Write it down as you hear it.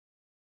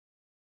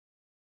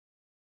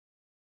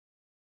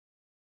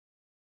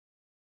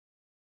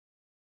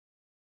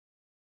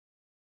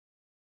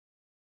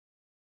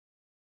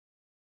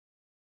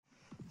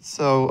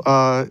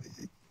So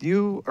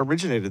you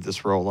originated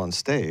this role on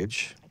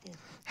stage. I did.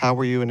 How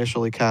were you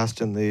initially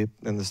cast in the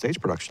stage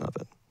production of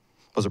it?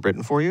 Was it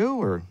written for you,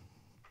 or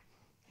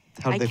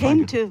how did I they find came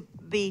you? to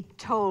be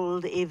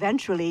told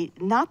eventually,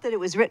 not that it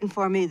was written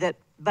for me,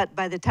 but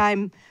by the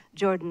time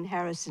Jordan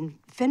Harrison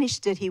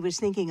finished it, he was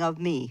thinking of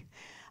me.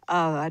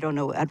 I don't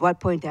know at what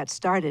point that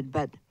started,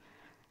 but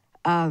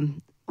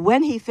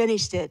when he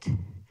finished it,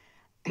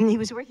 he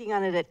was working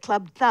on it at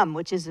Club Thumb,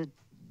 which is a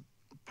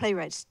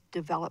playwrights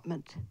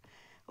development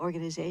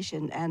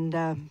organization, and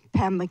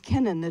Pam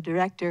McKinnon, the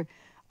director,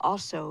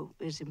 also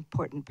is an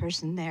important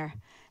person there.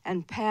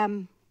 And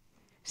Pam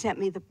sent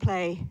me the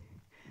play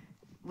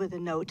with a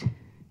note,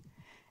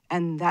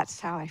 and that's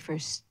how I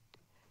first,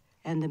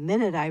 and the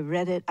minute I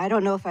read it, I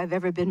don't know if I've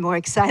ever been more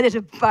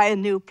excited by a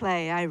new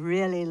play. I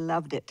really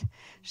loved it.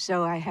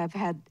 So I have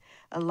had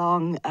a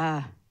long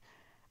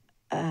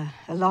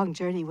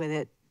journey with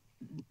it,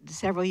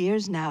 several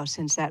years now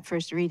since that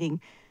first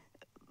reading.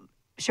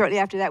 Shortly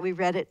after that, we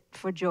read it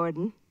for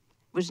Jordan.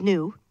 It was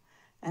new.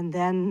 And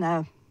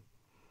then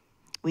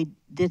we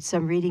did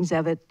some readings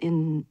of it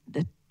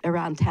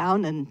around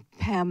town, and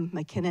Pam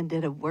McKinnon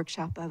did a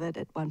workshop of it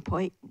at one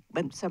point,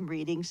 some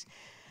readings.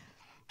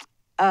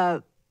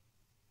 The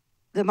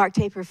Mark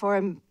Taper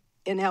Forum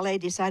in LA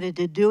decided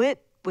to do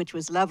it, which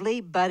was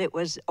lovely, but it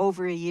was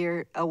over a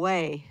year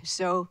away.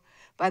 So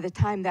by the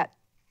time that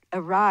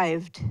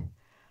arrived,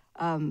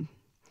 Pam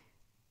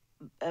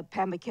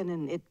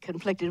McKinnon, it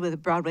conflicted with a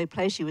Broadway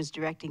play she was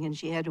directing, and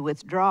she had to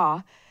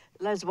withdraw.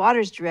 Les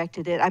Waters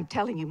directed it. I'm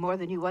telling you more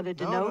than you wanted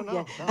to know.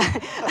 No.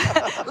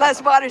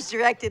 Les Waters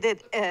directed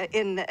it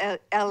in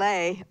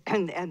L.A.,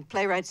 and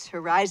Playwrights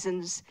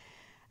Horizons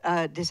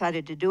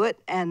decided to do it,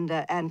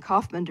 and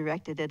Kaufman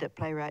directed it at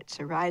Playwrights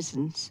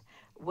Horizons.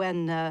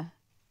 When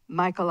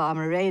Michael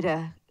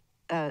Almaryeda,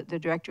 the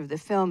director of the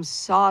film,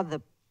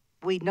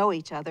 we know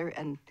each other,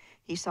 and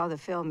he saw the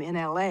film in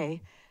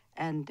L.A.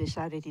 and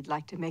decided he'd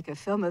like to make a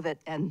film of it,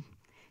 and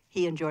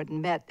he and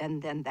Jordan met,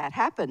 and then that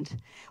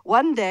happened.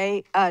 One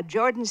day,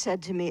 Jordan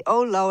said to me,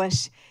 "Oh,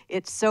 Lois,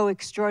 it's so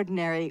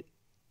extraordinary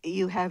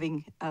you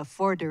having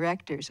 4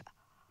 directors."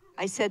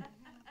 I said,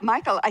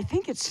 "Michael, I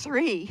think it's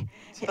 3."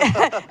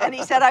 And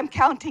he said, "I'm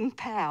counting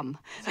Pam,"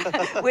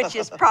 which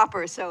is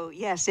proper. So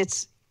yes,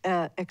 it's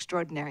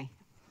extraordinary.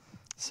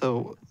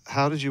 So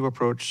how did you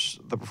approach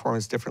the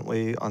performance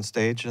differently on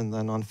stage and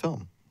then on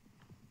film?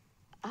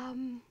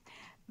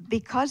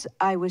 Because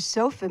I was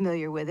so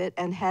familiar with it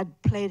and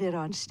had played it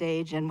on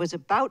stage and was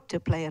about to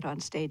play it on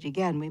stage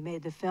again, we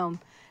made the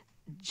film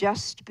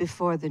just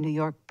before the New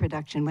York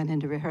production went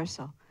into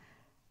rehearsal.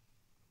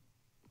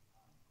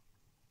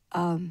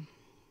 How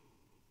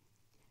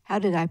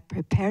did I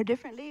prepare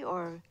differently,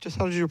 or? Just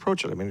how did you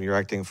approach it? I mean, you're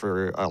acting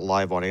for a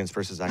live audience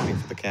versus acting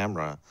for the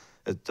camera.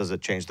 Does it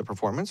change the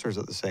performance, or is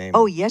it the same?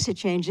 Oh, yes, it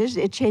changes.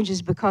 It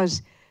changes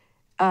because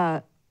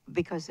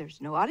there's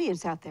no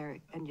audience out there,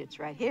 and it's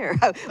right here.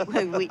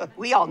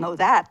 we all know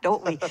that,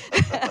 don't we?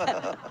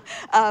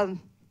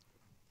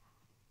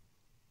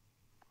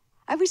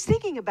 I was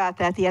thinking about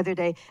that the other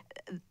day.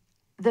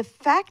 The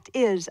fact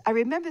is, I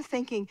remember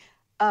thinking,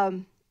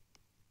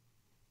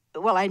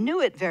 well, I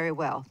knew it very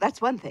well.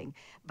 That's one thing.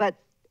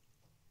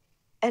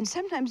 And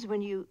sometimes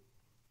when you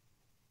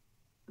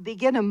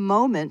begin a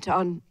moment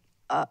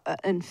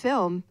in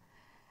film,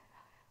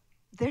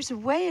 there's a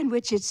way in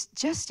which it's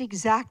just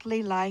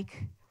exactly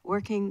like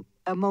working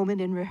a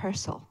moment in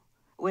rehearsal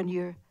when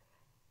you're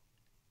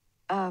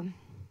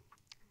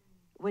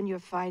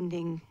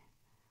finding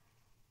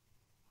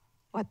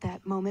what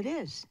that moment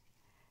is.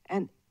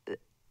 And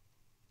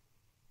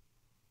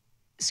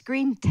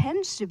screen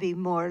tends to be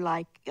more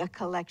like a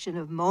collection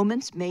of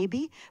moments,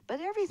 maybe, but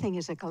everything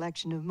is a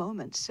collection of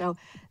moments. So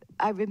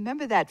I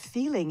remember that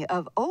feeling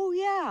of, oh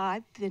yeah,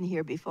 I've been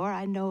here before.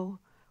 I know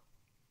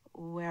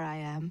where I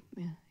am.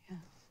 Yeah.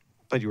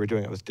 But you were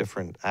doing it with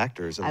different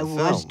actors in the film.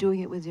 I was doing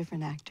it with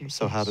different actors.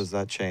 So yes. How does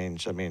that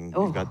change? I mean,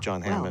 you've got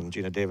John Hammond,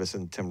 Gina Davis,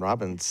 and Tim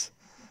Robbins.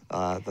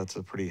 That's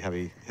a pretty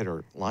heavy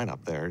hitter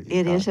lineup there.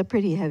 It is a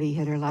pretty heavy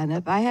hitter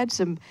lineup. I had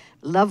some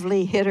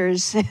lovely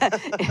hitters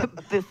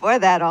before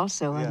that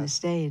also on the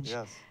stage.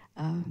 Yes.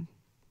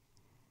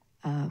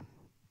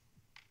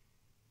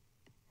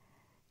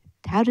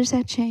 How does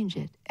that change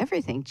it?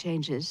 Everything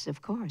changes,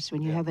 of course,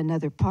 when you have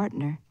another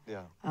partner.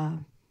 Yeah.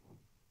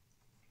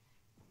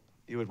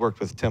 You had worked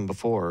with Tim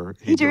before.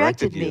 He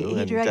directed me. You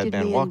He directed Dead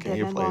Man me Walking. in Dead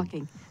You Man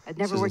Walking. I'd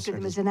never worked with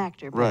him as an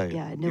actor, but right.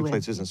 yeah, I knew You him.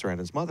 played Susan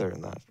Sarandon's mother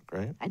in that,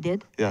 right? I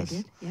did. Yes. I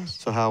did, yes.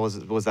 So how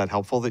was that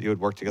helpful that you had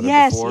worked together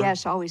yes, before?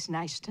 Yes, always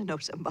nice to know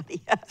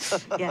somebody.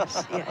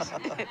 Yes.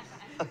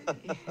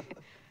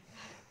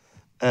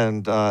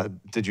 And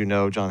did you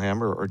know John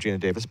Hamm or Gina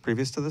Davis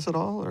previous to this at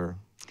all, or?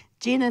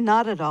 Gina,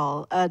 not at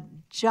all.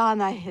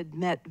 John, I had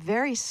met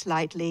very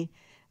slightly,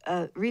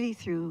 really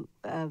through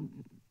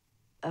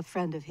a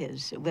friend of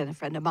his, well, a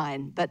friend of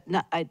mine, but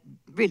I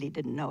really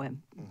didn't know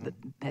him, but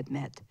had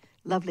met.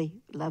 Lovely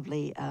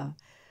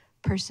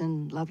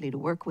person, lovely to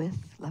work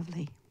with,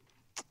 lovely.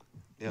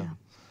 Yeah.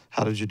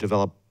 How did you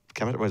develop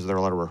Was there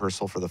a lot of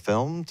rehearsal for the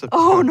film to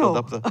Oh, build no.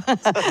 up the?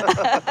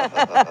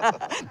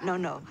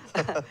 No.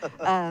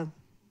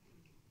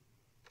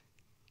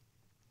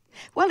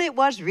 Well, it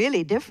was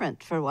really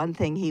different. For one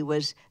thing, he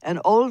was an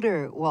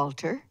older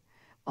Walter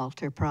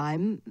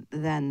Prime,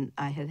 than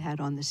I had had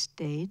on the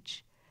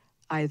stage,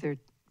 either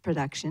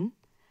production.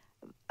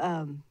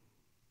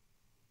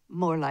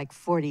 More like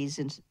 40s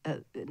and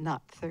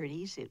not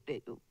 30s.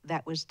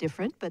 That was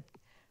different, but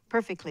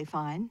perfectly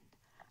fine.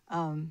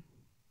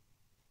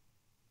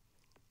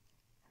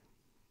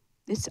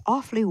 It's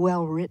awfully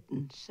well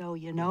written, so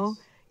you know,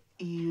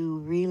 you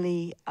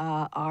really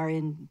are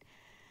in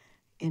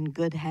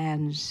good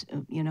hands.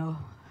 You know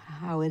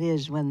how it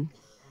is when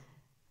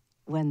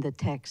the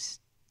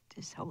text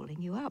is holding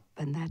you up,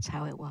 and that's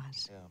how it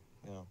was.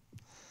 Yeah.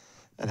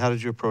 And how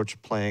did you approach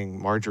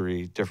playing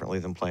Marjorie differently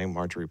than playing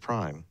Marjorie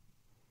Prime?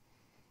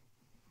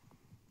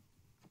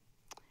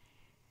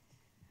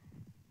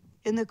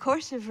 In the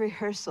course of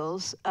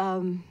rehearsals,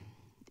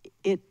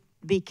 it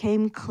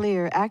became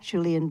clear,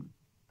 actually,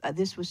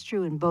 this was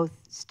true in both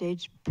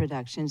stage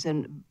productions,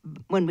 and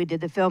when we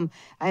did the film,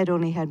 I had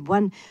only had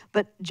one,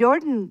 but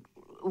Jordan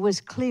was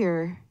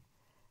clear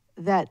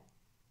that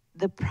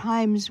the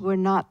primes were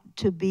not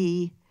to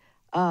be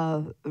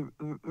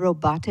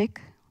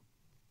robotic.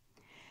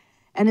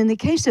 And in the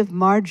case of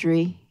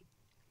Marjorie,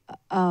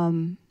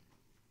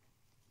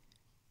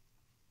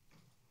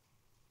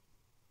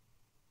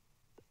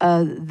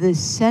 the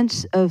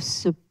sense of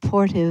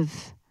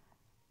supportive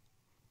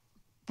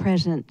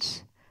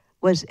presence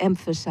was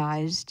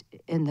emphasized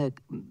in the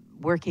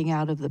working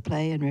out of the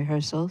play and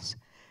rehearsals.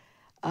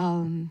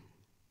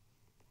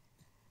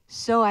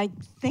 So I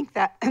think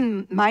that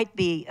might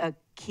be a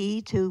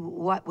key to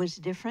what was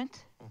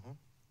different.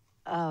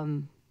 Mm-hmm.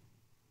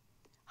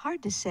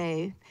 Hard to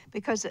say,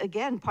 because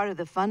again, part of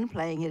the fun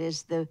playing it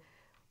is the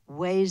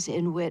ways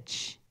in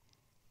which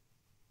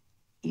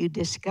you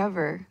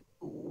discover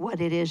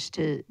what it is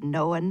to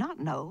know and not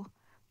know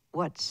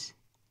what's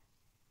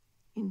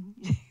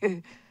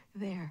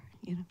there,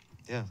 you know.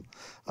 Yeah.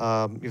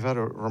 You've had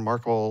a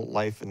remarkable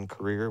life and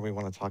career. We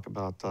want to talk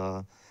about,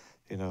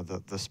 you know,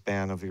 the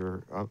span of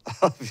your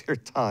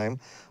time.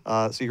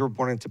 So you were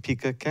born in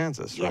Topeka,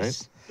 Kansas,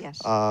 right? Yes.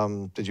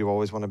 Did you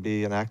always want to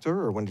be an actor,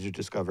 or when did you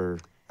discover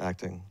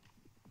acting?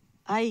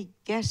 I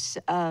guess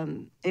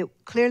it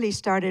clearly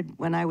started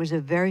when I was a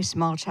very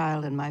small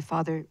child, and my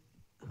father,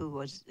 who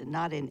was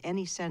not in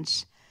any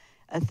sense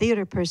a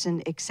theater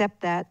person,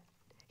 except that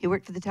he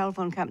worked for the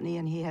telephone company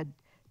and he had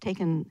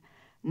taken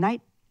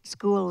night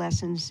school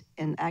lessons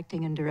in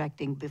acting and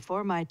directing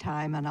before my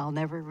time, and I'll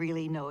never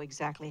really know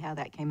exactly how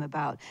that came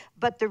about.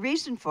 But the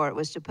reason for it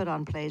was to put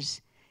on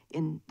plays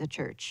in the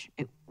church.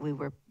 We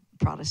were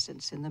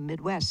Protestants in the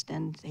Midwest,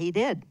 and he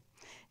did.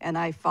 And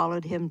I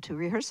followed him to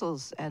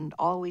rehearsals and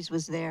always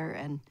was there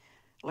and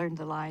learned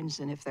the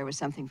lines, and if there was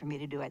something for me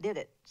to do, I did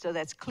it. So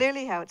that's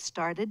clearly how it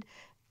started.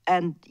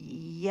 And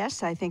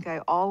yes, I think I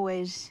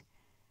always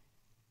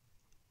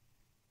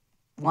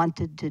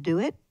wanted to do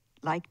it,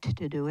 liked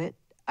to do it.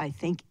 I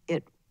think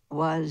it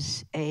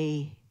was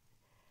I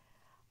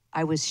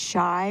was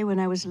shy when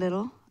I was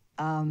little,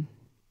 but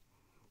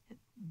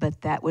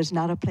that was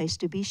not a place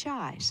to be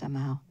shy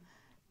somehow.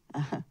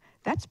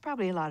 That's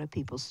probably a lot of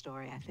people's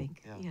story, I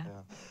think. Yeah.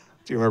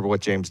 Do you remember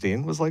what James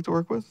Dean was like to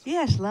work with?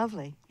 Yes,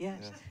 lovely, yes.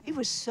 Yeah. He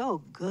was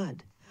so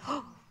good.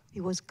 He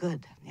was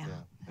good, yeah.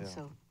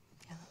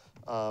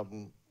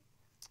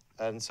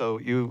 And so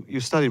you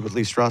studied with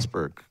Lee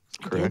Strasberg,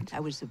 correct?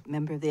 I was a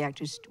member of the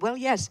Actors. Well,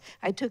 yes,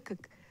 I took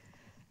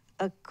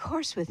a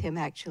course with him,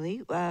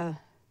 actually,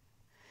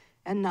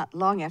 and not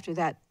long after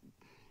that,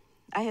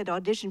 I had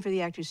auditioned for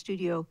the Actors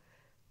Studio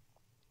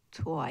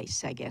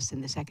twice, I guess,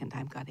 and the second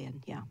time got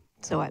in, yeah.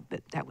 So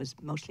but that was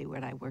mostly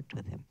where I worked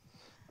with him.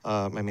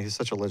 I mean, he's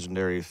such a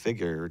legendary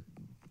figure.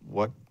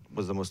 What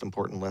was the most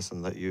important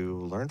lesson that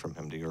you learned from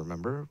him? Do you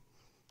remember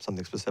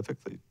something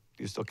specific that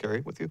you still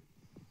carry with you?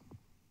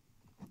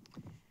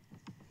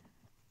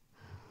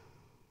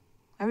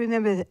 I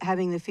remember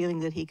having the feeling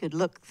that he could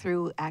look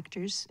through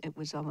actors. It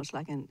was almost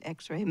like an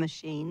X-ray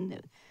machine.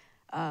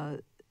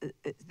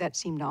 That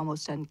seemed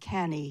almost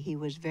uncanny. He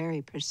was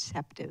very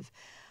perceptive.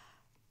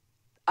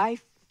 I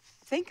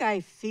think I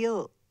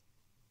feel,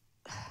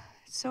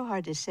 it's so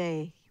hard to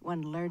say,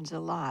 one learns a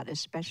lot,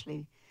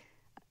 especially,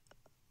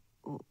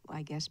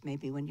 I guess,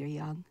 maybe when you're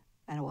young,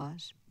 and I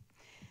was.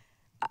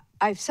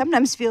 I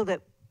sometimes feel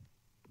that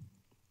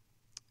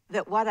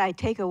what I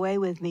take away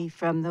with me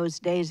from those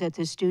days at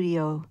the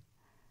studio,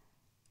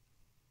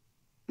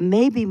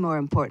 maybe more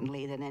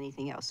importantly than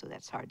anything else, so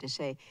that's hard to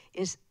say,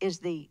 is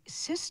the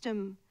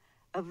system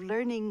of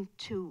learning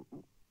to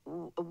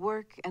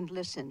work and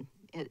listen.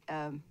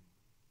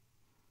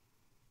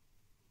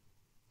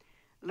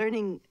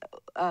 Learning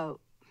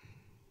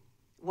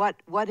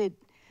what the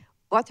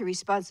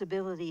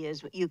responsibility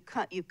is. You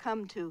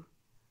come to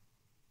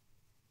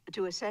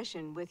a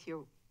session with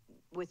your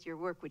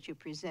work which you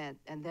present,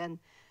 and then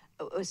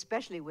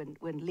especially when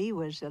Lee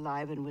was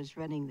alive and was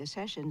running the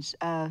sessions,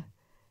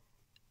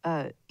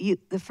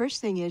 the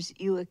first thing is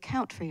you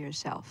account for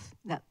yourself.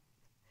 Now,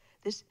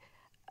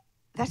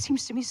 that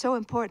seems to me so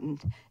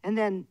important. And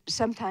then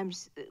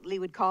sometimes Lee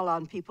would call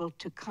on people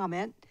to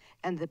comment,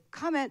 and the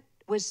comment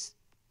was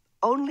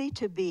only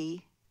to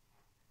be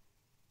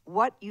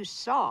what you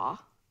saw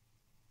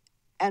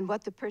and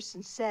what the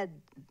person said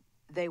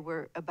they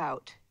were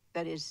about.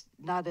 That is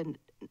not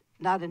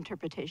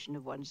interpretation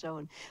of one's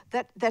own.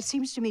 That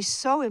seems to me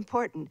so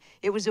important.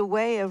 It was a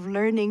way of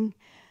learning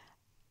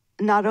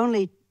not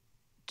only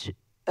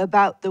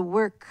about the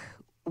work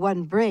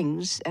one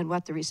brings and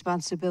what the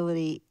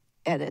responsibility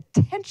and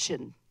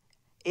attention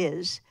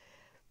is,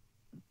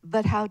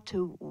 but how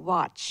to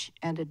watch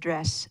and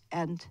address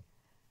and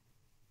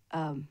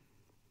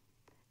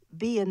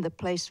be in the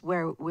place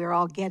where we're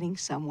all getting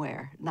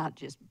somewhere, not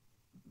just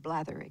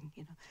blathering,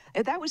 you know.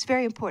 And that was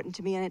very important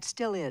to me, and it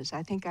still is.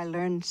 I think I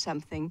learned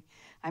something.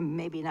 I'm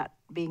maybe not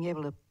being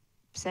able to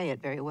say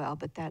it very well,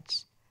 but that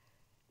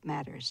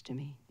matters to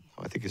me.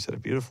 I think you said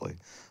it beautifully.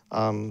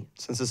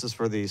 Since this is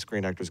for the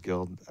Screen Actors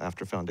Guild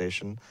AFTRA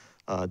Foundation,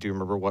 do you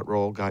remember what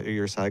role got you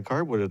your SAG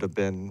card? Would it have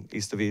been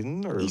East of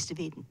Eden? Or? East of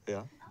Eden.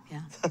 Yeah.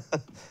 Yeah.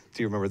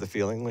 Do you remember the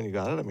feeling when you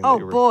got it? I mean, oh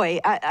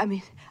boy! I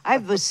mean, I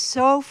was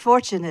so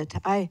fortunate.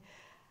 I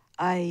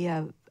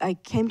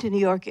came to New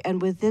York, and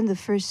within the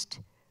first,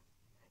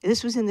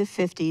 this was in the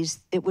 50s.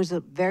 It was a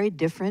very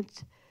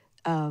different.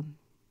 I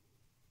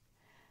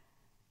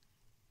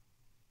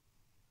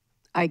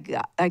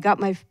got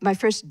my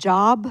first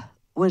job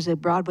was a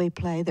Broadway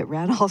play that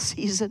ran all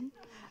season.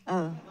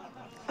 How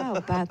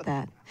about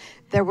that?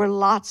 There were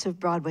lots of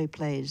Broadway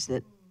plays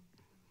that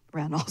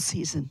ran all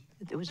season.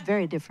 It was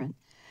very different.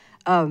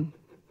 And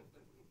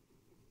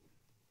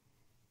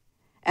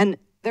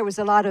there was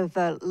a lot of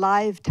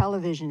live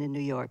television in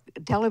New York,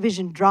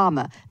 television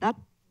drama, not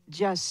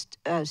just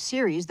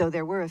series, though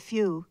there were a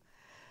few,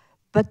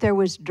 but there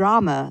was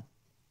drama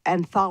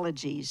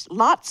anthologies,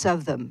 lots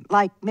of them,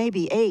 like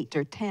maybe 8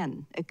 or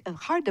 10.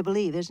 Hard to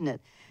believe, isn't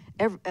it?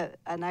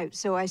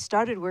 So I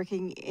started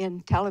working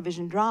in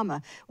television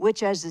drama,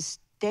 which as a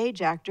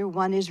stage actor,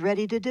 one is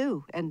ready to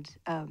do. And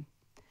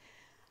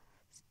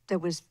there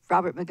was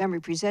Robert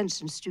Montgomery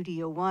Presents in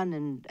Studio One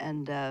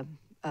and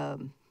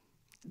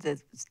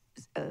the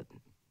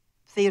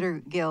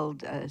Theater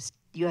Guild,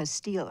 U.S.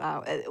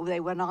 Steel. They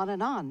went on,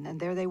 and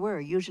there they were,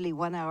 usually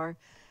 1 hour.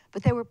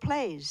 But they were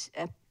plays,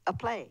 a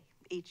play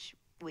each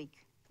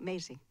week.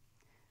 Amazing.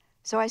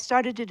 So I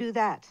started to do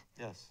that.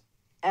 Yes.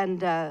 And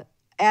The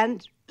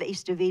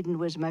East of Eden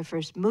was my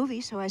first movie,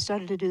 so I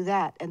started to do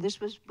that. And this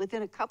was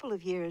within a couple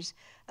of years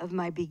of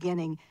my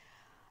beginning.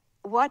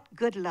 What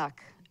good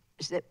luck,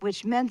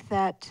 which meant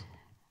that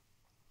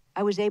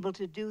I was able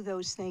to do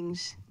those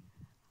things,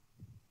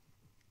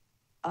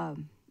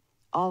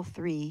 all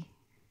three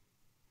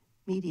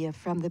media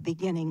from the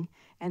beginning,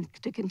 and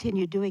to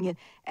continue doing it.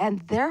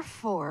 And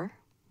therefore,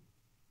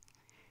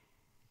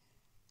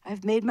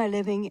 I've made my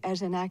living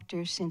as an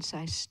actor since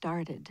I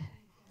started.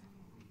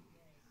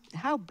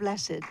 How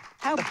blessed,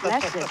 how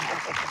blessed.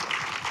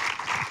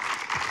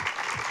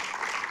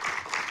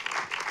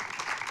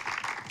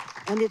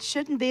 And it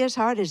shouldn't be as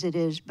hard as it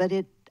is, but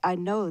I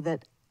know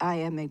that I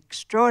am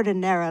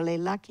extraordinarily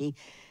lucky.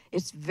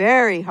 It's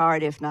very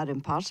hard, if not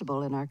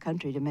impossible, in our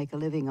country to make a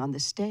living on the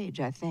stage,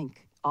 I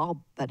think.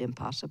 All but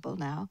impossible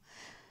now.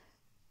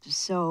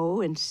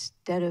 So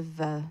instead of,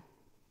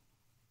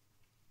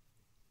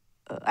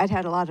 I'd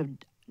had a lot of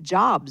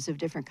jobs of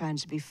different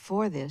kinds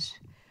before this,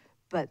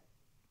 but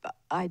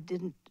I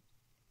didn't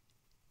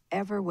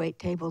ever wait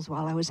tables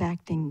while I was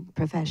acting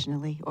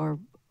professionally or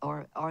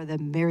the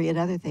myriad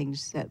other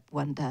things that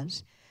one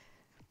does.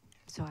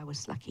 So I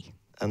was lucky.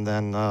 And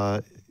then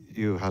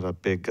you had a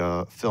big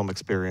film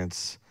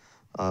experience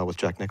with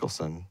Jack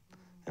Nicholson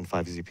in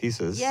 5 Easy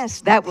Pieces.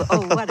 Yes, that was,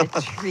 oh, what a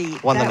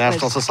treat. Won the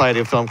National Society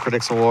of Film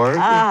Critics Award.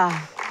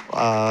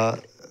 Ah.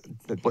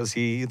 Was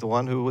he the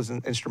one who was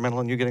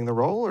instrumental in you getting the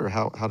role, or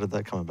how did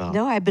that come about?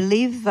 No, I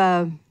believe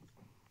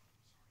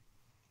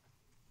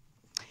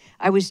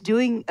I was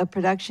doing a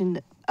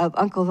production of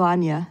Uncle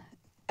Vanya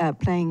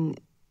playing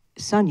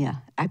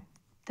Sonia. I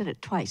did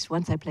it twice.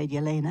 Once I played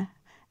Yelena,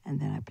 and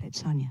then I played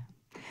Sonia.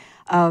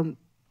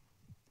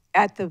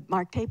 At the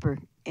Mark Taper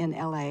in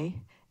L.A.,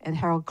 and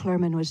Harold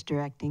Clurman was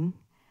directing.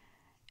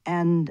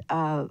 And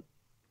Bob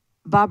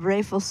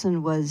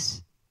Rafelson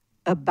was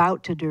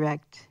about to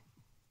direct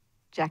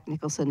Jack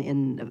Nicholson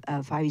in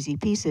 5 Easy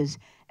Pieces,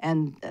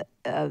 and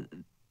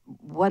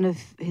one of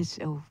his,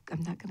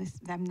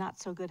 I'm not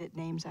so good at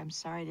names, I'm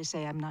sorry to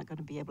say, I'm not going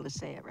to be able to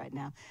say it right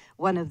now.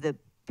 One of the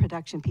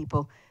production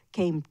people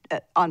came,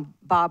 on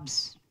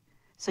Bob's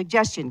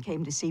suggestion,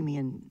 came to see me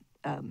in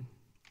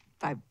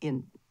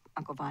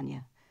Uncle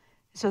Vanya.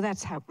 So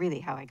that's really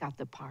how I got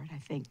the part, I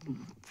think,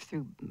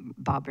 through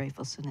Bob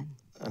Rafelson.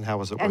 And how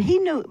was it working? And he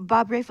knew,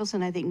 Bob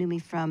Rafelson, I think, knew me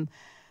from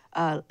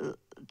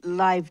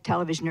live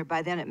television, or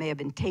by then it may have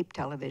been tape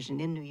television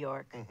in New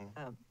York,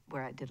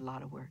 where I did a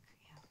lot of work.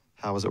 Yeah.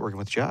 How was it working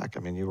with Jack? I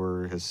mean, you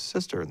were his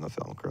sister in the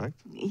film,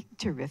 correct?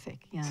 Terrific,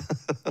 yeah.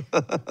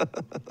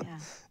 Yeah.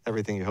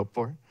 Everything you hoped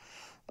for?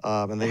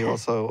 And then you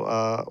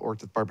also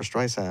worked with Barbara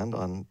Streisand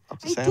on Up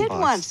the I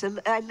Sandbox. did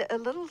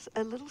once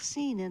a little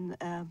scene in.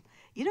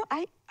 You know,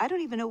 I don't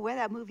even know where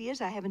that movie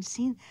is. I haven't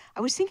seen. I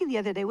was thinking the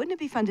other day, wouldn't it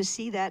be fun to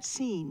see that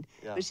scene?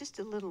 Yeah. It was just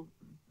a little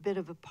bit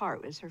of a part.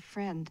 It was her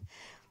friend.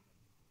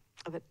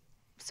 But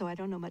so I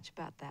don't know much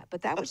about that.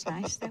 But that was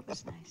nice. That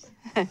was nice.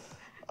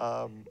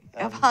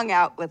 I've hung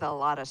out with a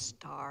lot of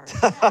stars.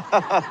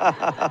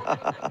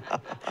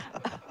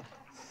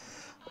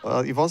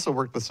 Well, you've also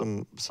worked with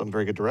some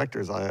very good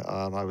directors.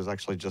 I was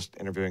actually just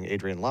interviewing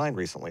Adrian Lyne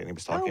recently, and he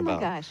was talking my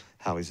about gosh.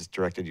 how he's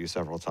directed you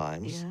several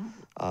times,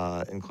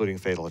 Yeah. including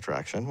Fatal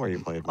Attraction, where you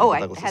played. Oh, Michael I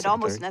Douglas's had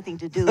almost secretary. nothing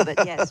to do,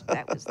 but yes,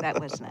 that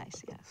was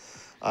nice. Yeah.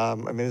 I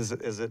mean,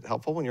 is it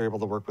helpful when you're able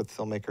to work with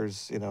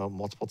filmmakers,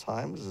 multiple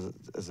times?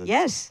 Is it?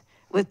 Yes,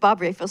 with Bob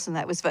Rafelson,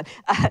 that was fun.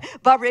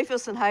 Bob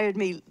Rafelson hired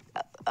me.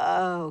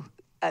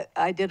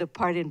 I did a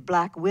part in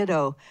Black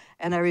Widow,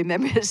 and I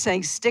remember him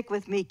saying, "Stick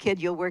with me,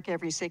 kid. You'll work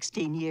every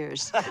 16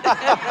 years."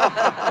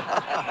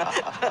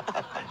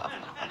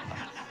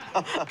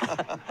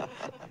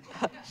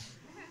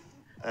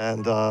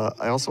 And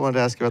I also wanted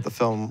to ask you about the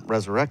film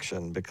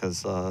Resurrection,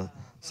 because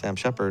Sam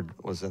Shepard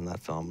was in that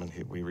film, and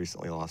we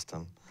recently lost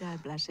him.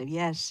 God bless him.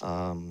 Yes.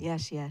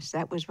 Yes.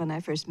 That was when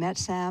I first met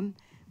Sam.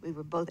 We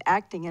were both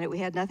acting in it. We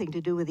had nothing to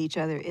do with each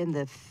other in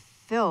the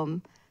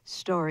film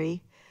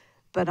story,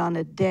 but on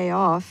a day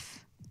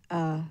off,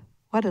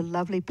 what a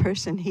lovely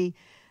person. He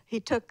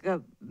took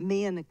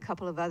me and a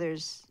couple of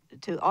others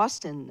to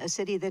Austin, a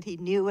city that he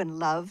knew and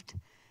loved,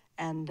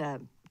 and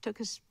took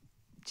us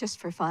just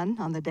for fun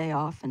on the day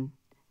off and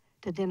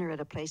to dinner at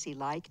a place he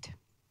liked.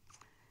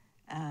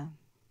 And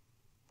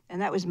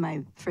that was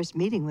my first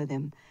meeting with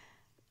him.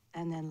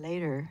 And then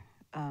later,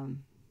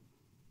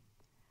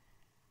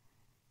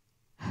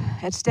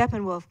 at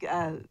Steppenwolf,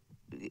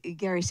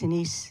 Gary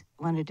Sinise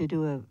wanted to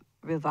do a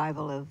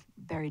revival of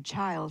Buried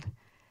Child,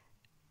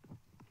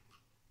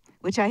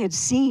 which I had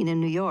seen in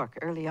New York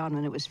early on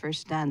when it was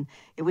first done.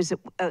 It was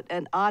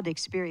an odd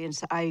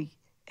experience. I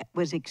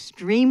was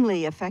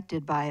extremely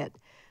affected by it,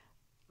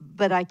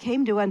 but I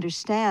came to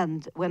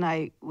understand when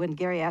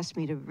Gary asked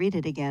me to read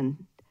it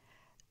again,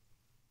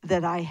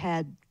 that I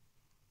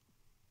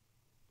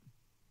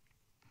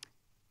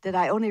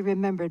only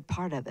remembered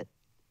part of it.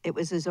 It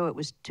was as though it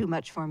was too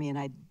much for me and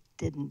I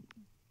didn't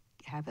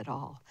have it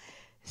all.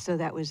 So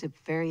that was a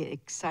very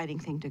exciting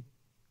thing to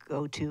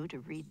go to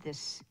read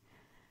this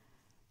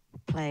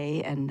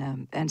play,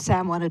 and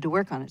Sam wanted to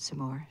work on it some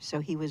more.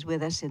 So he was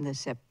with us in the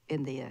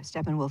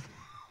Steppenwolf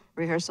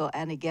rehearsal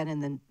and again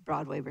in the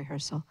Broadway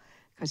rehearsal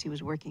because he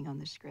was working on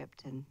the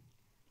script. And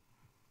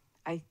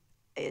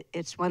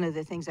it's one of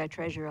the things I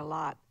treasure a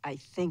lot, I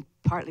think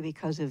partly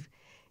because of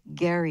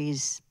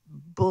Gary's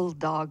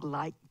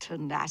bulldog-like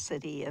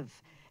tenacity of,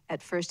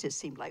 at first it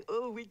seemed like,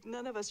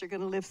 none of us are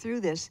going to live through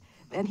this.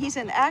 And he's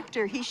an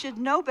actor. He should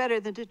know better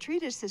than to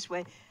treat us this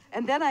way.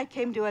 And then I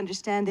came to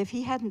understand if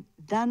he hadn't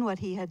done what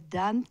he had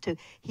done,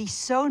 he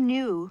so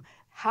knew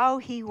how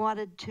he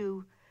wanted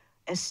to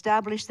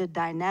establish the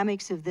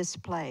dynamics of this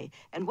play.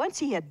 And once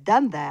he had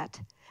done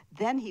that,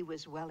 then he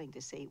was willing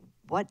to say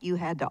what you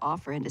had to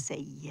offer and to say,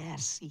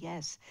 yes,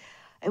 yes.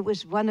 It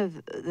was one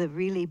of the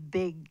really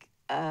big,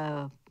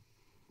 for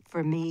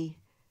me,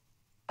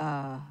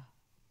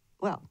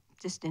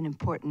 just an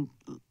important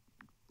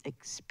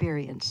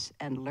experience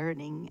and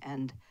learning,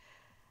 and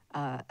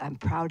I'm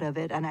proud of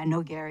it, and I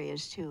know Gary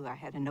is too. I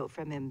had a note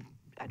from him.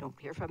 I don't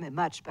hear from him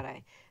much, but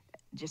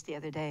just the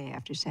other day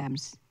after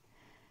Sam's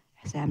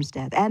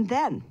death. And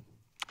then,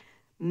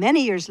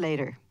 many years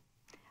later,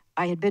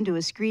 I had been to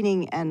a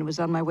screening and was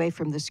on my way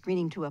from the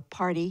screening to a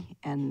party,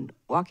 and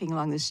walking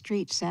along the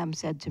street, Sam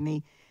said to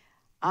me,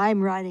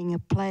 "I'm writing a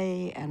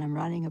play and I'm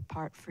writing a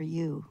part for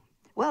you."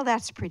 Well,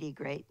 that's pretty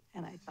great.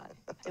 And I thought,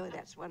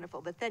 that's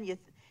wonderful. But then you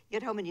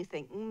get home and you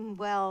think,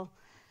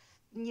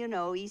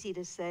 easy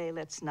to say,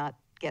 let's not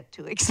get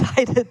too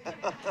excited.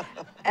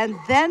 And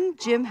then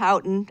Jim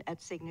Houghton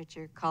at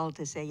Signature called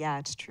to say, yeah,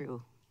 it's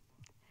true.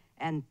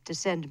 And to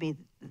send me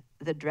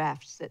the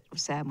drafts that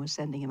Sam was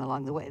sending him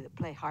along the way, the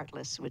play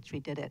Heartless, which we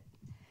did at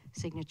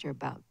Signature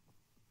about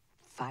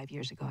 5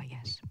 years ago, I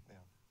guess. Yeah.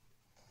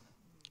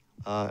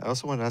 I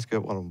also want to ask you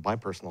about one of my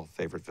personal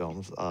favorite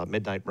films,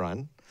 Midnight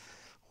Run,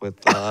 with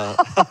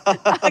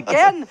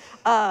again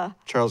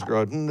Charles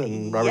Grodin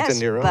and Robert yes,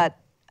 De Niro. But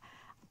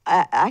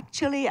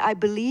actually, I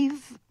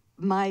believe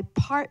my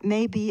part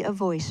may be a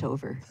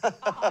voiceover.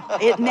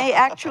 It may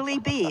actually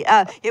be.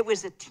 It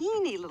was a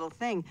teeny little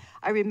thing.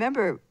 I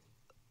remember.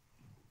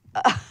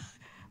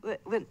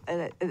 When,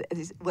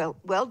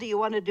 well, do you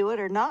want to do it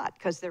or not?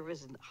 Because there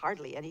was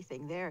hardly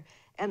anything there.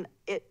 And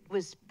it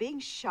was being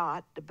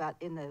shot about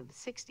in the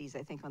 60s,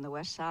 I think, on the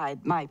West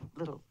Side, my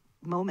little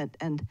moment.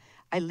 And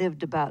I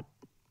lived about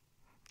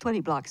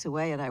 20 blocks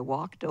away, and I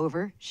walked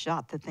over,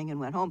 shot the thing, and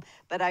went home.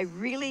 But I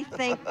really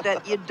think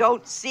that you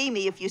don't see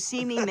me. If you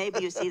see me,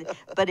 maybe you see it.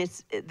 But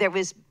there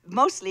was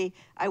mostly,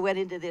 I went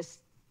into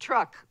this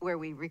truck where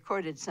we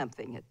recorded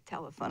something at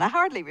telephone. I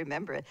hardly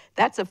remember it.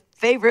 That's a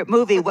favorite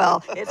movie.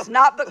 Well, it's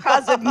not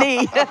because of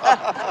me.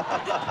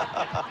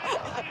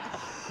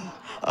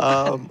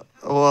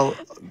 Well,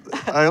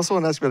 I also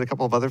want to ask you about a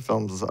couple of other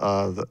films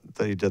that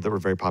you did that were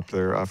very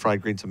popular.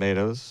 Fried Green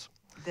Tomatoes.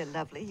 They're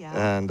lovely,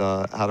 yeah. And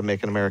How to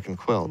Make an American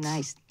Quilt.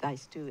 Nice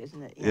too,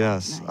 isn't it? Yeah,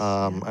 yes. nice,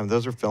 yeah. And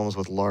those are films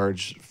with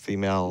large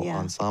female Yeah.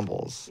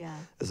 ensembles. Yeah.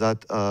 Does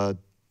that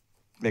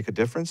make a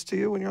difference to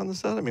you when you're on the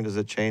set? I mean, does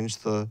it change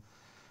the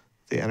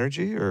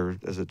energy, or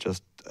is it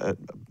just a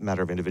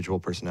matter of individual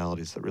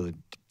personalities that really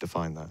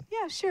define that?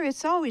 Yeah, sure.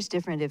 It's always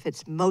different if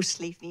it's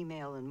mostly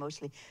female and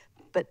mostly,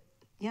 but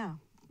yeah,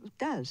 it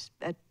does.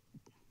 I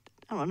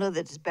don't know that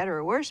it's better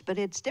or worse, but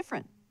it's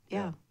different.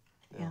 Yeah.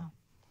 Yeah.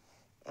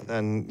 And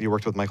then you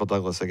worked with Michael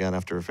Douglas again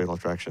after Fatal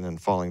Attraction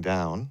and Falling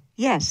Down.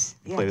 Yes.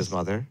 You played his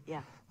mother.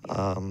 Yeah.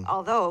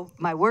 Although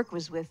my work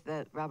was with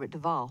Robert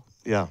Duvall.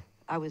 Yeah.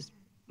 I was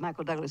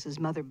Michael Douglas's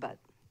mother, but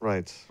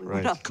right. we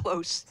were not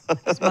close,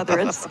 his mother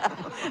and son.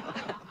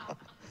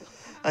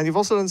 And you've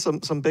also done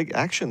some big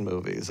action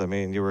movies. I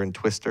mean, you were in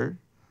Twister.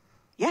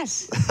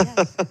 Yes.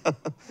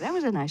 That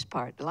was a nice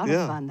part. A lot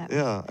of fun. That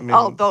was, I mean,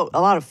 although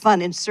a lot of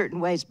fun in certain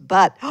ways,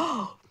 but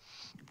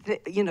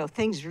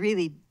things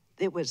really.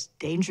 It was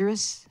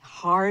dangerous,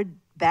 hard,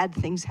 bad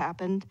things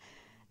happened.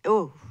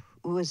 Oh,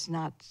 it was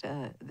not.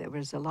 There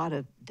was a lot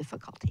of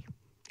difficulty,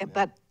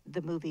 but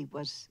the movie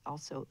was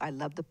also. I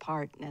loved the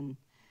part, and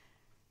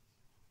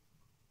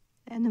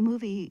the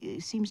movie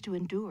seems to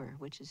endure,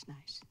 which is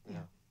nice.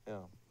 Yeah.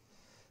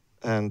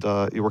 And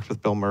you worked with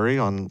Bill Murray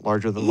on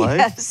Larger Than Life?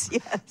 Yes.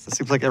 It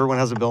seems like everyone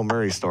has a Bill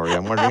Murray story.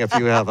 I'm wondering if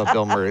you have a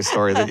Bill Murray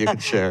story that you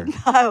could share.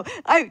 No,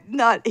 I'm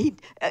not.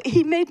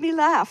 He made me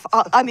laugh.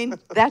 I mean,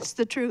 that's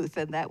the truth,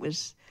 and that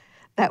was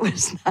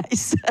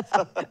nice.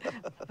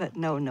 But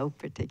no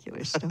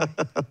particular story.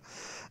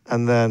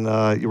 And then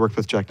you worked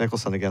with Jack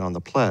Nicholson again on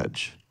The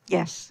Pledge.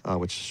 Yes.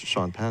 Which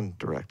Sean Penn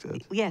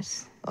directed.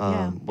 Yes.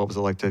 What was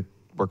it like to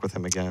work with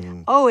him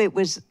again? Oh, it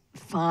was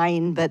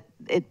fine, but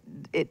it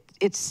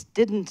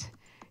didn't.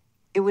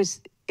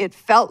 It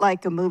felt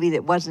like a movie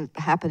that wasn't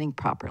happening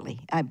properly.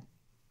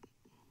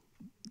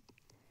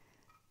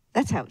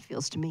 That's how it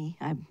feels to me.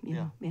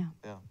 Yeah.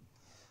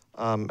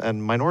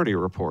 And Minority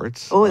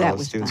Report. Oh, that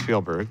was Steven fun.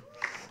 Spielberg.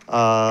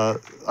 A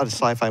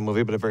sci-fi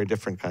movie, but a very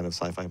different kind of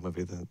sci-fi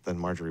movie than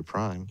Marjorie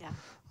Prime. Yeah.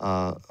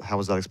 How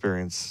was that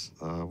experience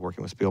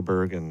working with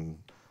Spielberg and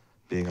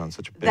being on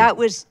such a big... That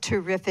was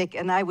terrific,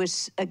 and I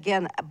was,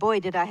 again, boy,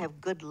 did I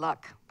have good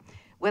luck.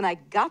 When I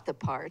got the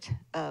part,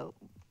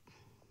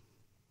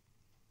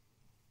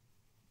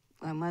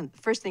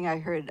 first thing I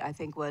heard, I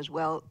think, was,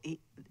 well,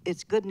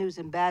 it's good news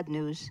and bad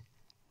news.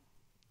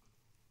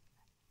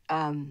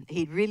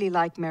 He'd really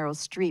like Meryl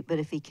Streep, but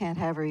if he can't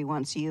have her, he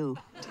wants you.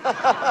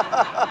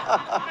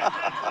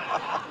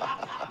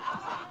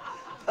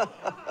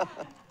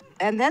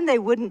 And then they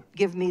wouldn't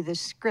give me the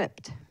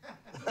script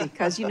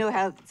because you know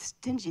how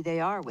stingy they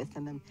are with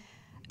them.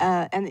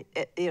 And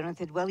I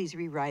said, well, he's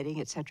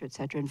rewriting, et cetera, et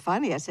cetera. And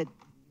finally I said,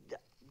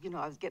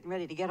 I was getting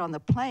ready to get on the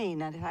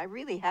plane, and I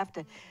really have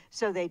to.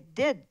 So they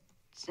did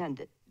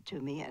send it to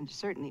me, and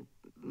certainly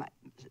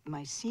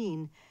my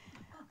scene.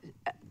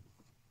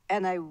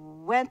 And I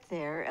went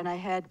there, and I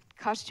had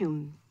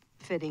costume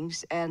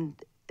fittings, and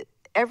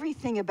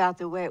everything about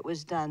the way it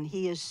was done.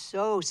 He is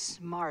so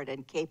smart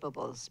and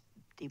capable,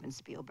 Steven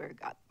Spielberg,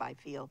 I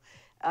feel.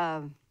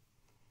 I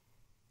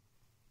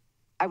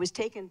was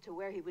taken to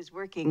where he was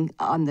working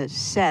on the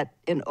set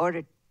in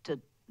order to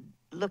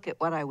look at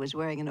what I was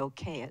wearing and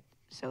okay it,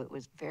 so it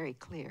was very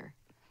clear.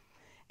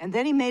 And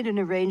then he made an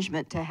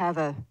arrangement to have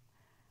a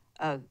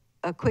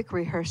quick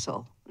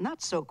rehearsal,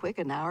 not so quick,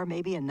 an hour,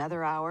 maybe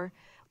another hour,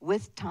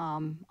 with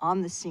Tom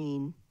on the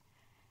scene.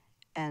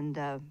 And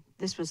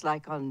this was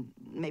like on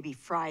maybe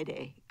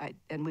Friday,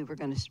 and we were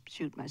going to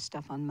shoot my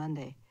stuff on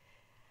Monday.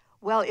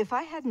 Well, if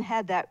I hadn't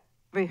had that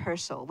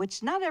rehearsal,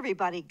 which not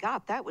everybody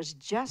got, that was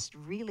just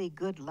really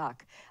good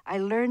luck. I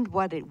learned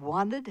what it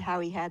wanted,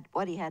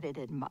 what he had it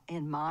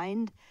in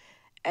mind,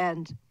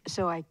 and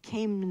so I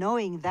came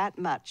knowing that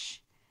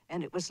much,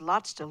 and it was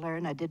lots to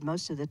learn. I did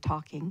most of the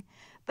talking,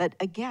 but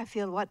again, I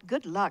feel what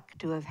good luck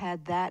to have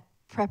had that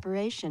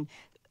preparation,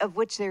 of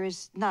which there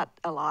is not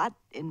a lot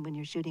when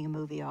you're shooting a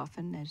movie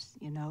often, as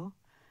you know.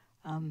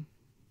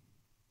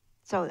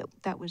 So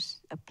that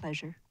was a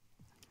pleasure.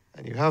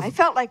 And you have... I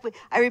felt like,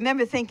 I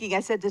remember thinking, I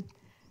said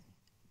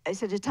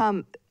to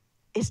Tom,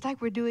 it's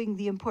like we're doing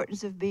The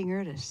Importance of Being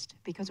Earnest,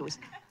 because it was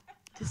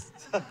just,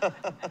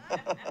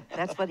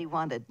 that's what he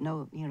wanted.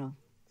 No,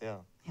 Yeah.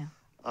 Yeah.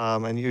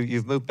 And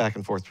you've moved back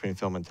and forth between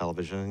film and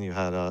television, and you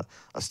had a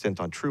stint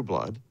on True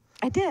Blood.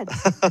 I did.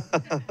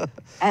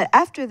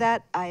 After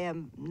that, I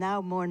am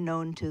now more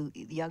known to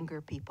younger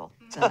people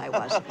than I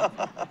was.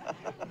 Yeah.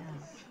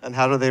 And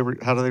how do they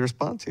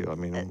respond to you? I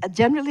mean,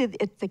 generally,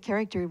 it's the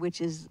character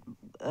which is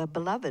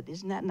beloved.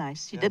 Isn't that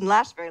nice? She didn't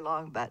last very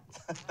long, but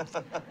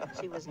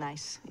she was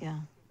nice. Yeah.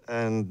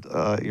 And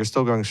you're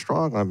still going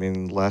strong. I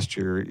mean, last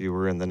year you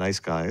were in The Nice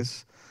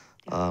Guys,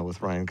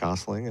 with Ryan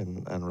Gosling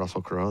and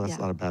Russell Crowe. That's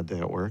not a bad day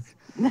at work.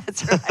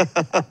 That's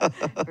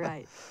right.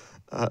 Right.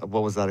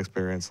 What was that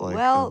experience like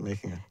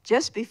making it?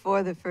 Just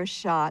before the first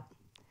shot,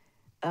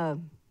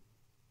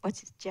 what's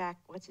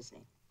his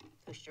name?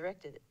 Who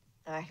directed it?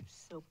 I'm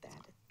so bad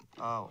at it.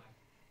 Oh.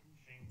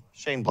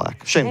 Shane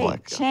Black. Shane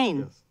Black. Yeah. Shane.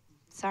 Yes.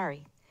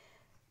 Sorry.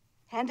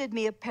 Handed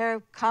me a pair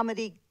of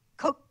comedy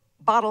Coke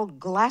bottle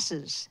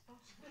glasses.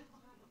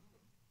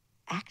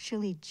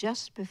 Actually,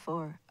 just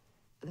before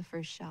the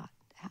first shot.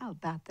 How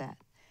about that?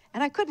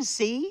 And I couldn't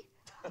see.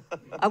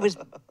 I was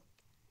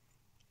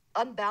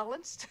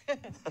unbalanced.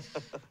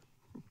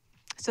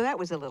 So that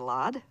was a little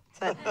odd,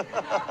 but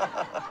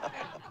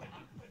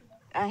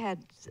I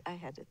had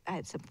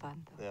some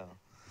fun, though. Yeah.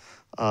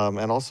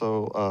 And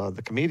also,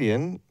 the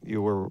comedian,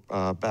 you were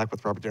back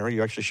with Robert De Niro.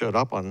 You actually showed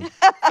up on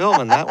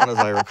film in that one, as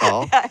I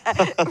recall.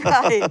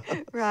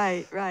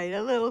 Right.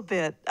 A little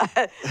bit.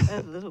 A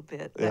little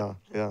bit. Yeah.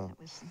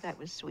 That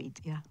was sweet,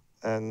 yeah.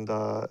 And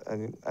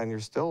you're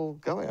still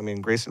going. I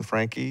mean, Grace and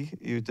Frankie,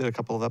 you did a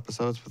couple of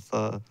episodes with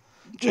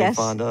Jane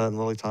Fonda and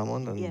Lily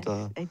Tomlin. And, yes,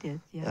 I did,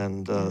 yeah.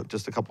 And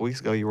just a couple weeks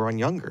ago, you were on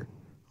Younger.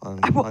 On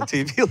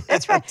TV.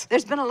 That's right.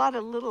 There's been a lot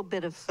of little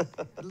bits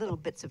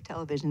of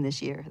television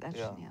this year.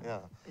 Yeah.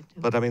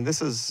 But I mean,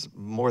 this is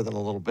more than a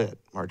little bit,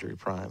 Marjorie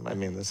Prime. I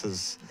mean, this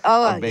is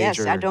a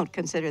major... yes, I don't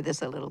consider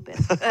this a little bit.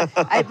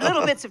 I have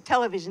little bits of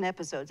television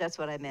episodes. That's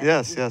what I meant.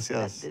 Yes.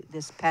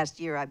 This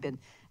past year,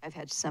 I've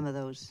had some of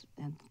those,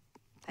 and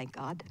thank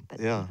God. But,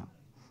 yeah. You know.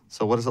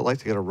 So what is it like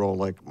to get a role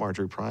like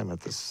Marjorie Prime at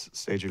this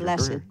stage of your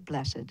career?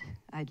 Blessed.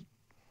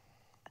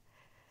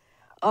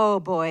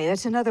 Oh, boy,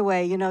 that's another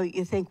way. You know,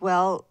 you think,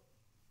 well,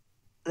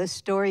 the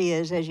story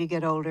is as you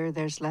get older,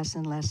 there's less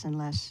and less and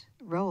less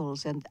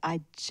roles. And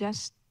I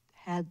just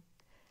had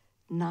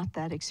not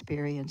that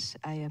experience.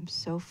 I am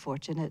so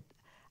fortunate.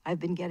 I've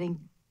been getting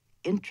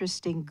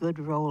interesting, good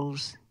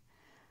roles.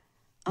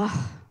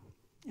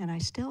 And I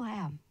still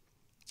am.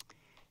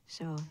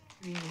 So,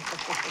 really.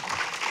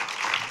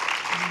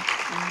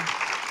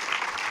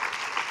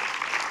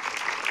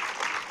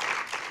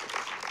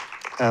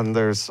 And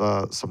there's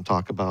some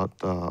talk about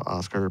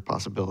Oscar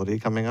possibility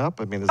coming up.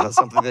 I mean, is that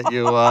something that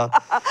you...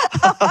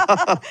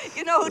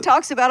 You know who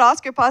talks about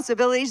Oscar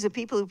possibilities? The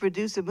people who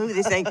produce a movie.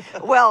 They're saying,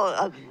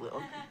 well,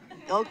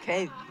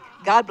 okay,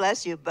 God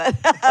bless you, but...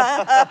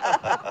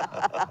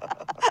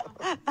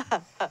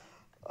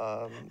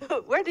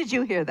 Where did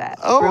you hear that,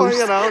 Bruce?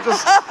 You know,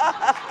 just...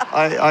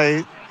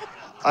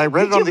 I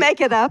read Did you make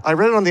it up? I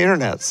read it on the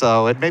internet,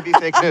 so it may be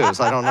fake news.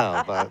 I don't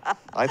know, but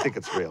I think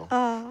it's real.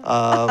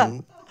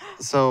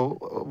 So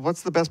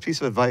what's the best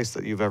piece of advice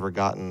that you've ever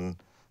gotten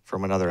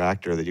from another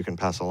actor that you can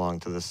pass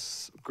along to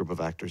this group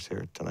of actors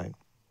here tonight?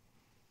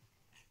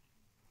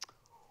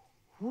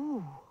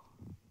 Ooh.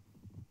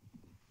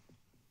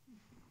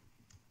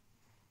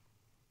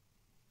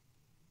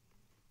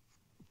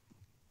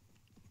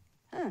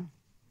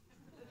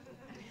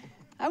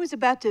 I was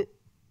about to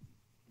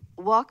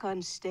walk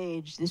on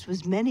stage. This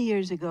was many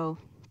years ago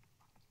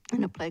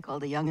in a play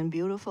called The Young and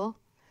Beautiful.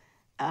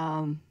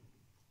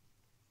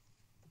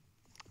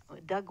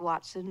 Doug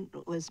Watson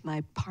was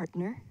my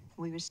partner.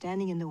 We were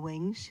standing in the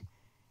wings,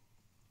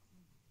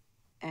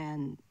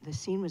 and the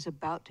scene was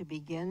about to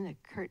begin. The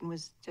curtain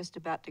was just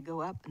about to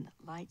go up, and the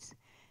lights.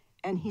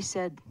 And he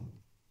said,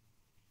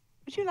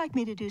 "Would you like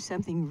me to do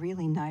something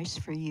really nice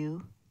for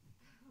you?"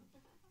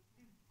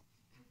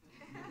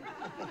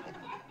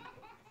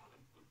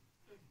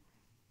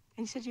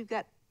 And he said, "You've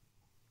got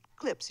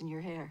clips in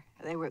your hair."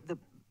 The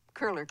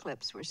curler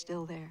clips were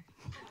still there.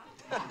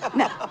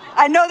 Now,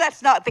 I know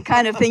that's not the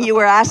kind of thing you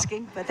were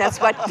asking, but that's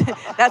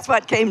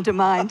what came to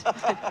mind.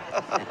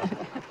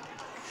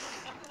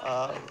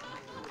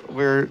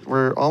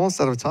 We're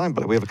almost out of time,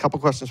 but we have a couple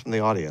questions from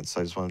the audience.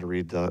 I just wanted to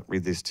read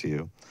these to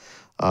you.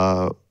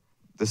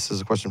 This is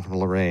a question from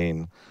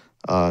Lorraine.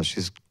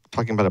 She's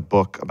talking about a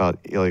book about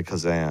Elia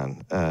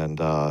Kazan, and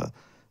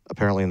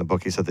apparently in the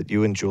book he said that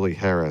you and Julie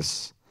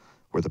Harris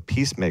were the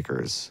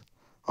peacemakers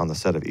on the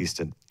set of East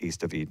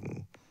of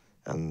Eden.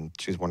 And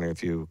she's wondering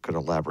if you could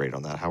elaborate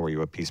on that. How were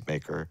you a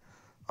peacemaker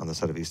on the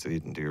set of East of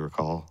Eden? Do you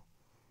recall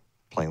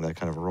playing that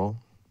kind of a role?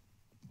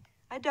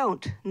 I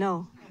don't,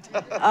 no.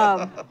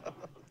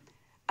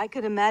 I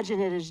could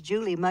imagine it as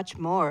Julie much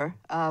more.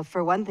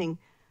 For one thing,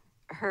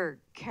 her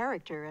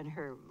character and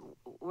her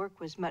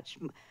work was much...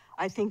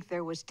 I think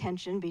there was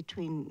tension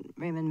between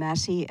Raymond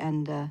Massey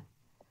and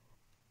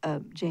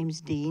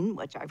James Dean,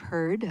 which I've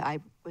heard. I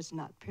was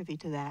not privy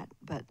to that,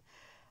 but...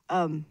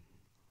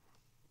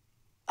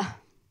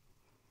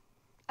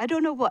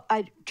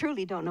 I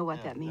truly don't know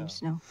what that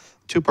means, no.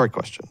 Two-part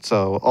question.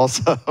 So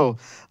also,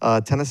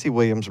 Tennessee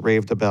Williams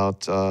raved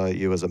about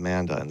you as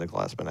Amanda in The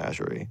Glass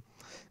Menagerie.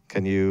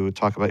 Can you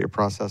talk about your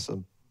process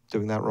of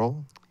doing that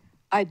role?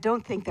 I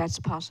don't think that's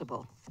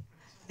possible.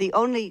 The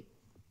only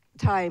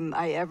time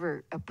I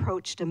ever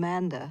approached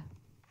Amanda,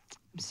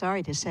 I'm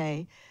sorry to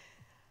say,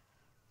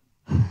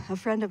 a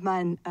friend of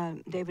mine,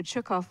 David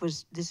Shukoff,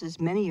 this is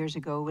many years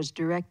ago, was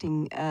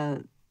directing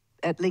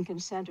at Lincoln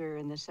Center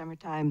in the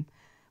summertime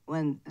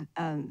when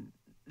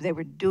they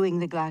were doing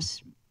the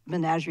glass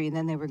menagerie, and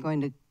then they were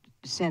going to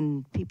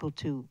send people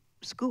to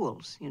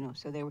schools, you know.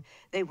 So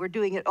they were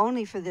doing it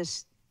only for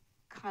this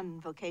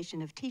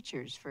convocation of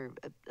teachers for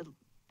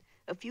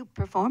a few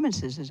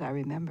performances, as I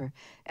remember.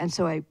 And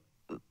so it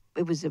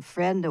was a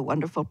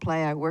wonderful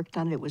play. I worked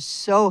on it. It was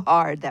so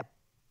hard. That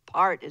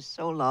part is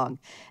so long,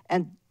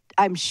 and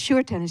I'm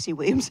sure Tennessee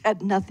Williams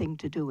had nothing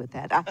to do with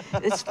that.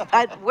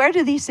 Where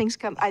do these things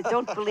come? I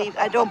don't believe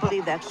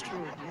that's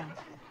true. Yeah.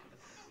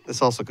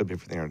 This also could be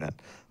from the internet.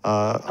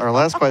 Our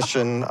last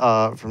question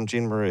from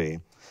Jean Marie,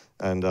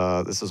 and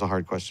this is a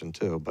hard question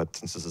too, but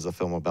since this is a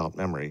film about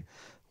memory,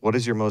 what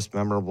is your most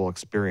memorable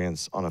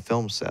experience on a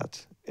film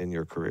set in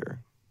your career?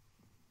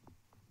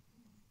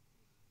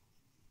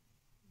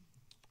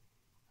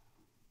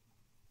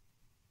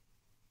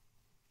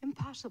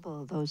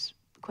 Impossible, those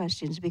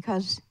questions,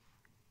 because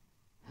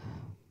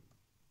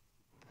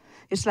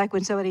it's like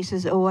when somebody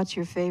says, oh, what's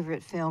your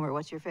favorite film or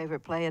what's your favorite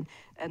play?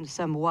 And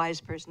some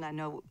wise person I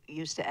know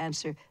used to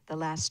answer, the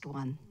last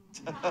one.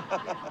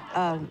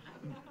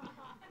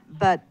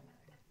 But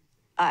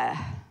I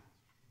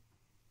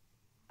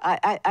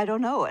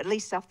don't know, at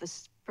least off the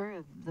spur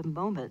of the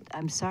moment.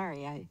 I'm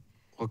sorry.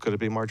 Well, could it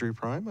be Marjorie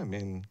Prime? I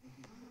mean...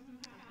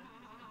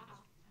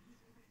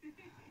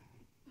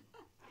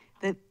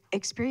 The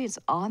experience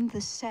on the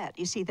set,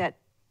 you see, that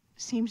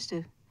seems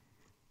to...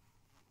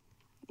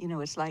 You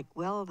know, it's like,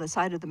 well, the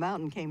side of the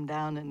mountain came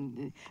down,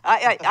 and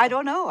I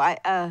don't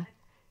know.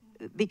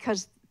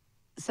 Because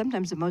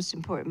sometimes the most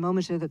important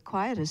moments are the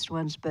quietest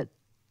ones, but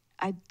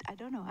I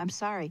don't know. I'm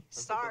sorry.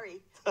 Sorry.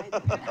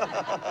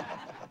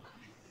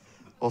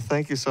 Well,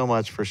 thank you so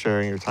much for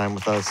sharing your time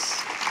with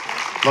us.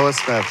 Lois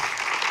Smith.